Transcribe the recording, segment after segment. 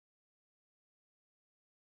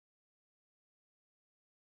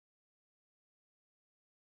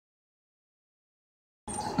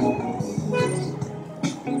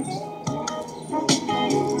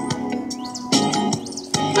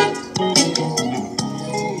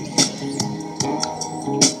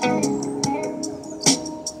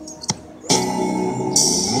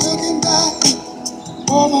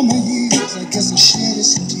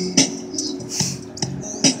his knees.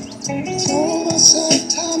 Told myself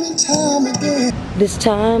time and time again, this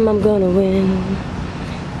time I'm gonna win.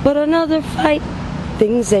 But another fight,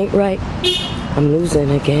 things ain't right, I'm losing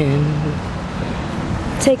again.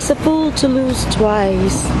 Takes a fool to lose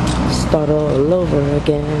twice, start all over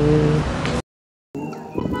again.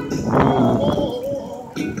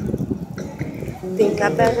 Think I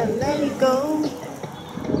better let it go.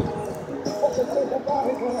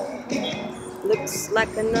 Looks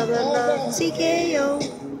like another love TKO.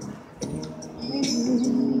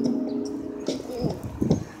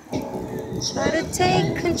 Try to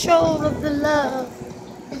take control of the love,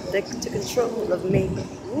 take control of me.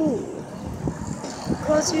 Ooh.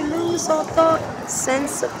 Cause you lose all thought,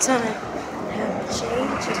 sense of time, have a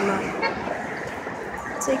change of mind.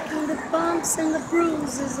 Taking the bumps and the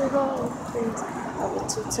bruises of all things of a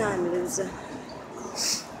two-time loser.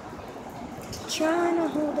 Trying to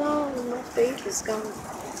hold on, my faith is gone.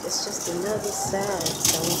 It's just another sad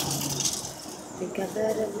song. Think I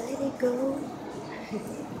better let it go.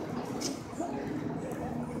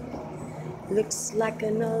 Looks like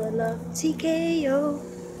another love TKO.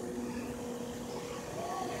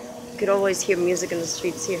 You could always hear music in the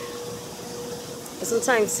streets here. But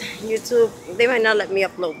sometimes YouTube, they might not let me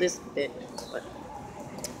upload this bit, but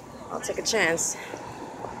I'll take a chance.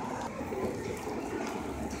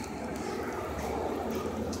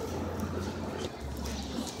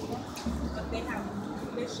 They have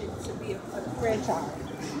permission to be a franchise.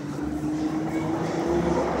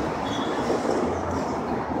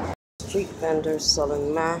 Street vendors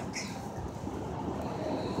selling Mac,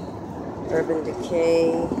 Urban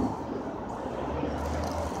Decay,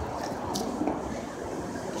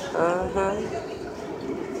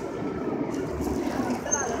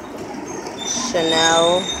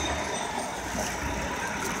 Chanel,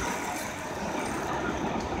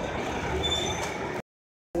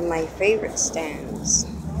 my favorite stands,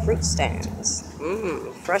 fruit stands,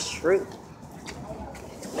 fresh fruit,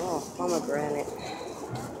 oh, pomegranate,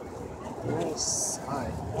 nice.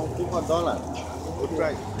 Hi, $2 good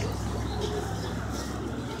price.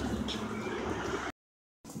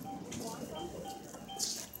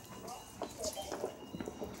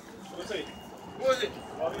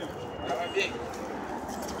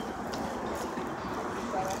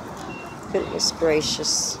 Goodness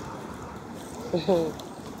gracious.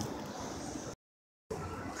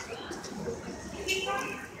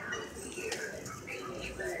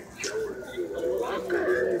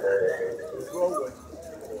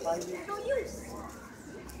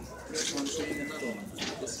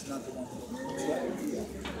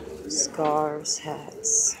 Scarves,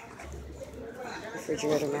 hats,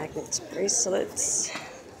 refrigerator magnets, bracelets.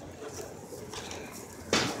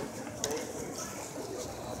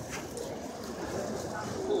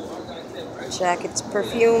 Jackets,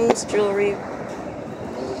 perfumes, jewelry.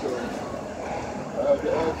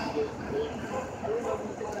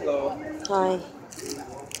 Hi.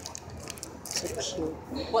 So cute.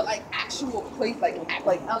 But like actual place, like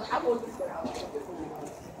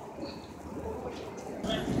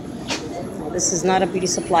This is not a beauty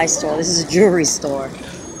supply store. This is a jewelry store.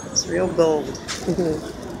 It's real gold.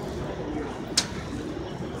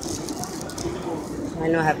 I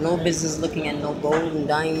know I have no business looking at no gold and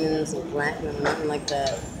diamonds and platinum, nothing like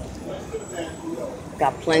that.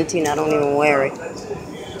 Got plenty and I don't even wear it.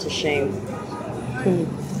 It's a shame.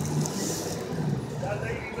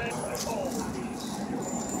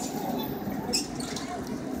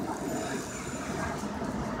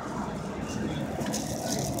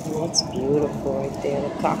 That's beautiful right there, the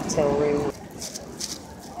cocktail ring. My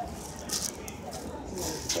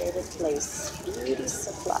favorite place, beauty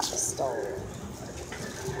supply store.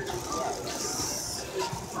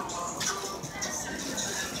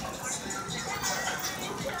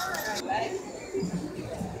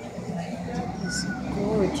 It's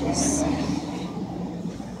gorgeous.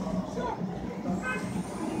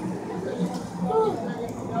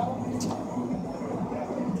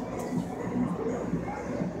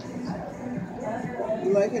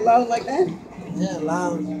 you like it loud like that? Yeah,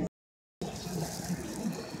 loud.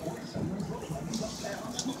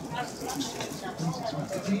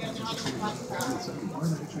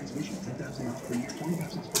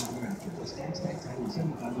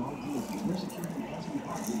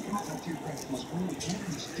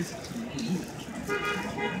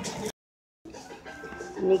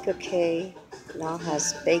 Nika K now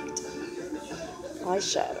has baked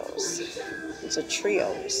eyeshadows. It's a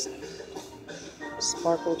trios.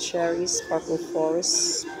 Sparkle Cherry, Sparkle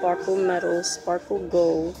Forest, Sparkle Metal, Sparkle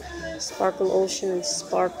Gold, Sparkle Ocean, and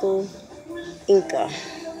Sparkle Inca.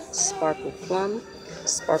 Sparkle Plum,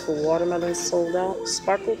 Sparkle watermelon sold out.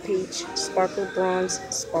 Sparkle peach, sparkle bronze,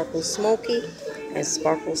 sparkle smoky, and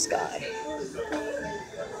sparkle sky.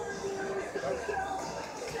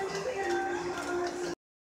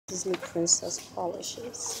 Disney princess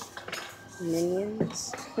polishes.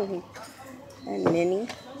 Minions. And Minnie.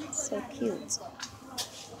 So cute.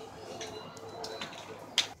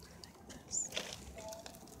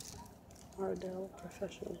 Ardell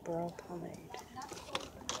Professional Brow Pomade.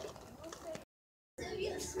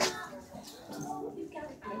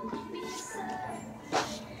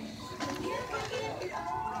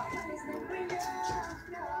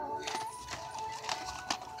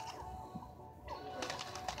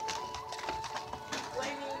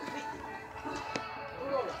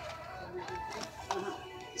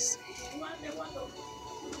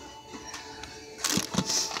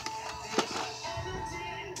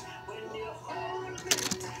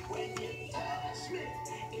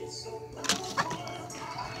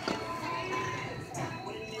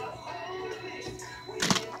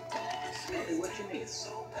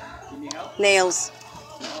 Nails.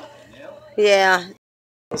 Yeah.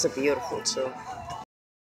 Those are beautiful too.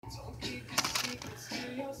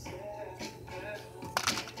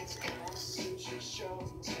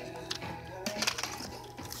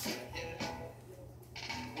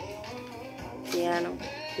 Piano,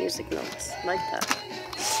 music notes, like that.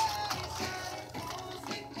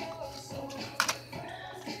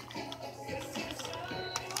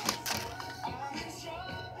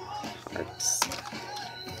 Hearts.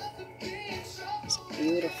 It's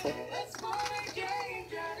beautiful.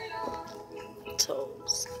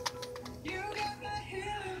 Toes.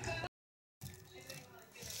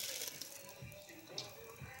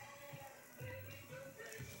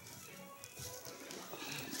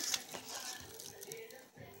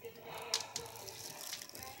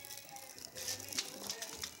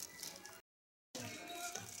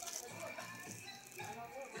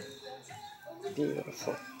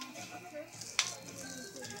 Beautiful.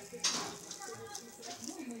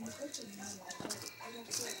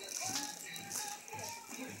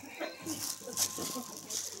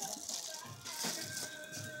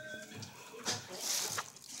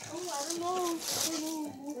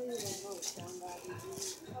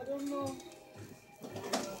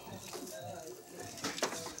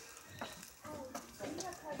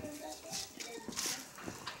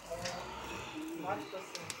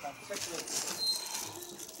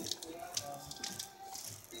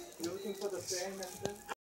 You're looking for the fan and then?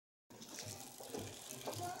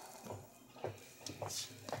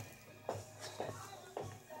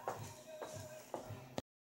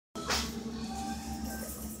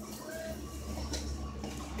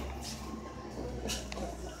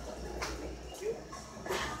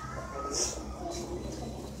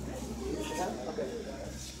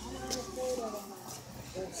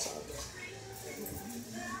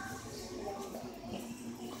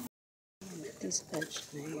 These bench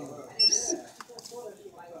nails.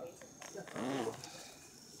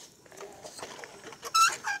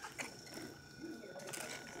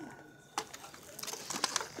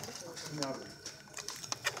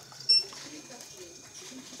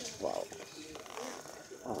 Wow.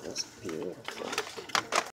 Oh, that's beautiful.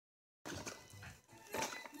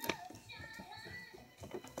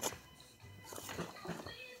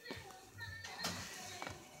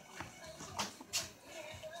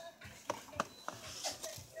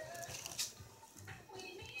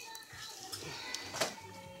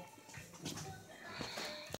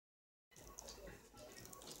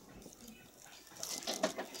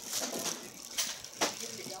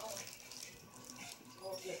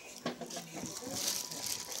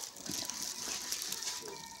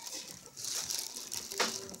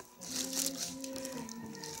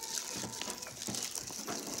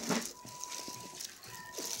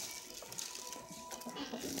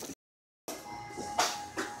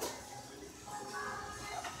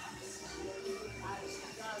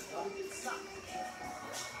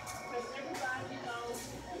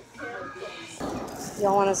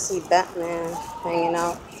 Y'all want to see Batman hanging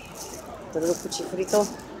out? The little cuchifrito?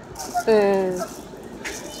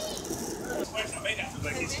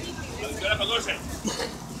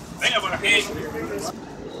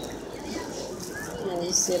 Yeah,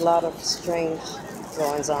 you see a lot of strange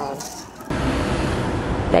goings on.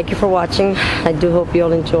 Thank you for watching. I do hope you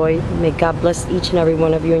all enjoyed. May God bless each and every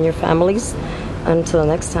one of you and your families. Until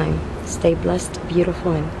next time, stay blessed,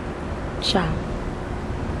 beautiful, and ciao.